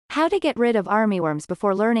How to get rid of armyworms.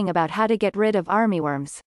 Before learning about how to get rid of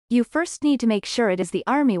armyworms, you first need to make sure it is the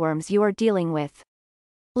armyworms you are dealing with.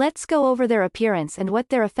 Let's go over their appearance and what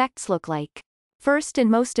their effects look like. First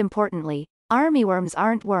and most importantly, armyworms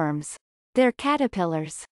aren't worms. They're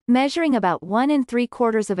caterpillars. Measuring about 1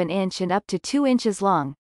 3/4 inch and up to 2 inches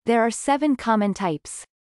long, there are 7 common types.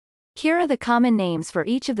 Here are the common names for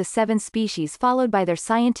each of the 7 species followed by their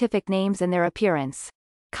scientific names and their appearance.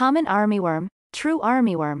 Common armyworm, true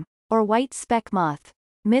armyworm, or white speck moth,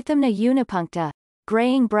 Mithymna unipuncta,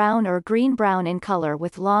 graying brown or green-brown in color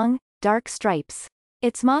with long, dark stripes.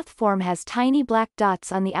 Its moth form has tiny black dots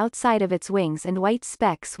on the outside of its wings and white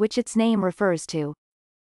specks which its name refers to.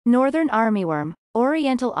 Northern armyworm,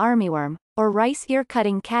 oriental armyworm, or rice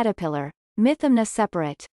ear-cutting caterpillar, Mithymna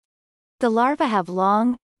separate. The larvae have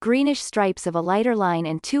long, greenish stripes of a lighter line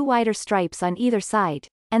and 2 wider stripes on either side,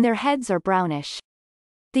 and their heads are brownish.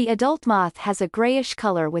 The adult moth has a grayish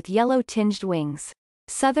color with yellow-tinged wings.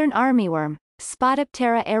 Southern armyworm,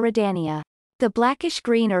 Spotiptera eridania. The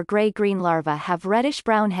blackish-green or gray-green larvae have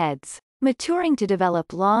reddish-brown heads, maturing to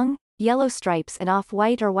develop long, yellow stripes and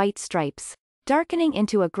off-white or white stripes, darkening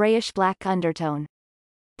into a grayish-black undertone.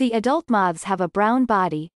 The adult moths have a brown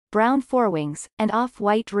body, brown forewings, and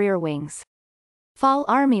off-white rear wings. Fall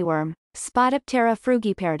armyworm, Spotiptera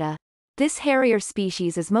frugiperda. This harrier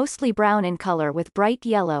species is mostly brown in color with bright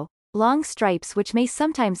yellow, long stripes which may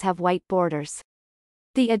sometimes have white borders.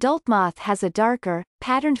 The adult moth has a darker,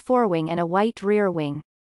 patterned forewing and a white rear wing.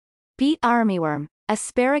 Beet armyworm,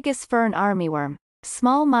 Asparagus fern armyworm,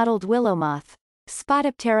 small mottled willow moth,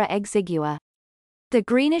 Spotiptera exigua. The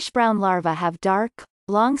greenish-brown larvae have dark,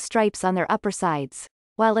 long stripes on their upper sides,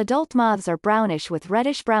 while adult moths are brownish with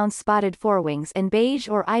reddish-brown spotted forewings and beige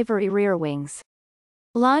or ivory rear wings.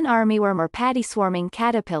 Lawn armyworm or paddy-swarming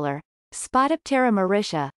caterpillar, Spotiptera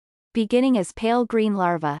mauritia. Beginning as pale green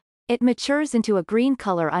larva, it matures into a green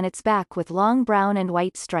color on its back with long brown and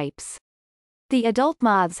white stripes. The adult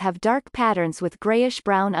moths have dark patterns with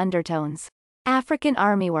grayish-brown undertones. African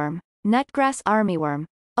armyworm, nutgrass armyworm,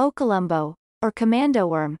 Ocolumbo, or commando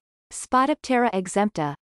worm, Spotiptera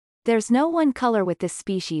exempta. There's no one color with this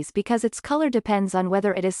species because its color depends on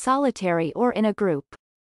whether it is solitary or in a group.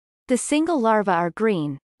 The single larvae are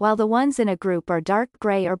green, while the ones in a group are dark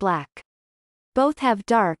gray or black. Both have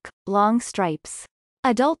dark, long stripes.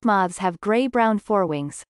 Adult moths have gray-brown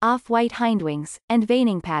forewings, off-white hindwings, and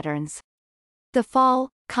veining patterns. The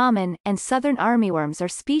fall, common, and southern armyworms are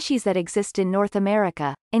species that exist in North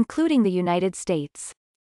America, including the United States.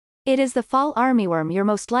 It is the fall armyworm you're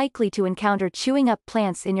most likely to encounter chewing up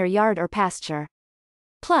plants in your yard or pasture.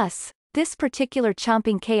 Plus, this particular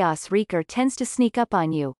chomping chaos wreaker tends to sneak up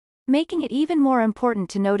on you, making it even more important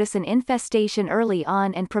to notice an infestation early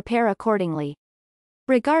on and prepare accordingly.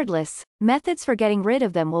 Regardless, methods for getting rid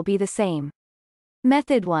of them will be the same.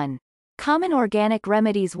 Method 1. Common organic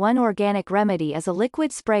remedies. 1 organic remedy is a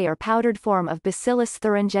liquid spray or powdered form of Bacillus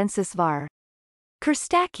thuringiensis var.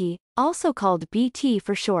 Kerstaki, also called BT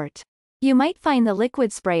for short. You might find the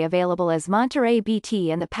liquid spray available as Monterey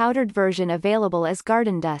BT and the powdered version available as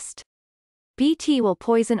Garden Dust. BT will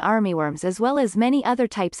poison armyworms as well as many other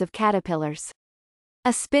types of caterpillars. A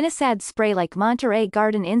spinosad spray like Monterey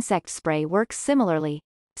Garden Insect Spray works similarly.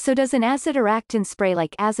 So does an azadirachtin spray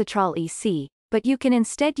like Azatrol EC, but you can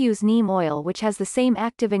instead use neem oil which has the same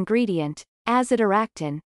active ingredient,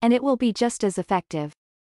 azadirachtin, and it will be just as effective.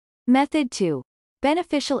 Method 2.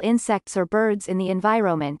 Beneficial insects or birds in the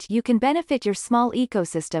environment. You can benefit your small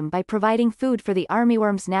ecosystem by providing food for the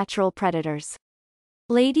armyworm's natural predators.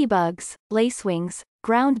 Ladybugs, lacewings,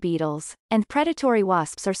 ground beetles, and predatory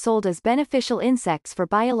wasps are sold as beneficial insects for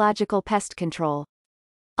biological pest control.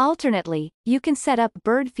 Alternately, you can set up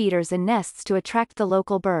bird feeders and nests to attract the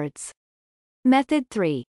local birds. Method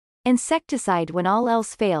 3. Insecticide. When all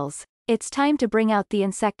else fails, it's time to bring out the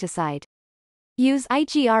insecticide. Use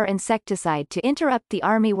IGR insecticide to interrupt the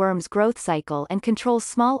armyworm's growth cycle and control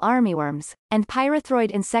small armyworms, and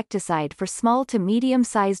pyrethroid insecticide for small to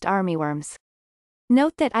medium-sized armyworms.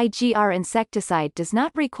 Note that IGR insecticide does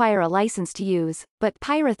not require a license to use, but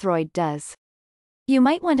pyrethroid does. You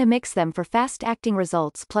might want to mix them for fast-acting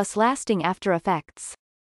results plus lasting after effects.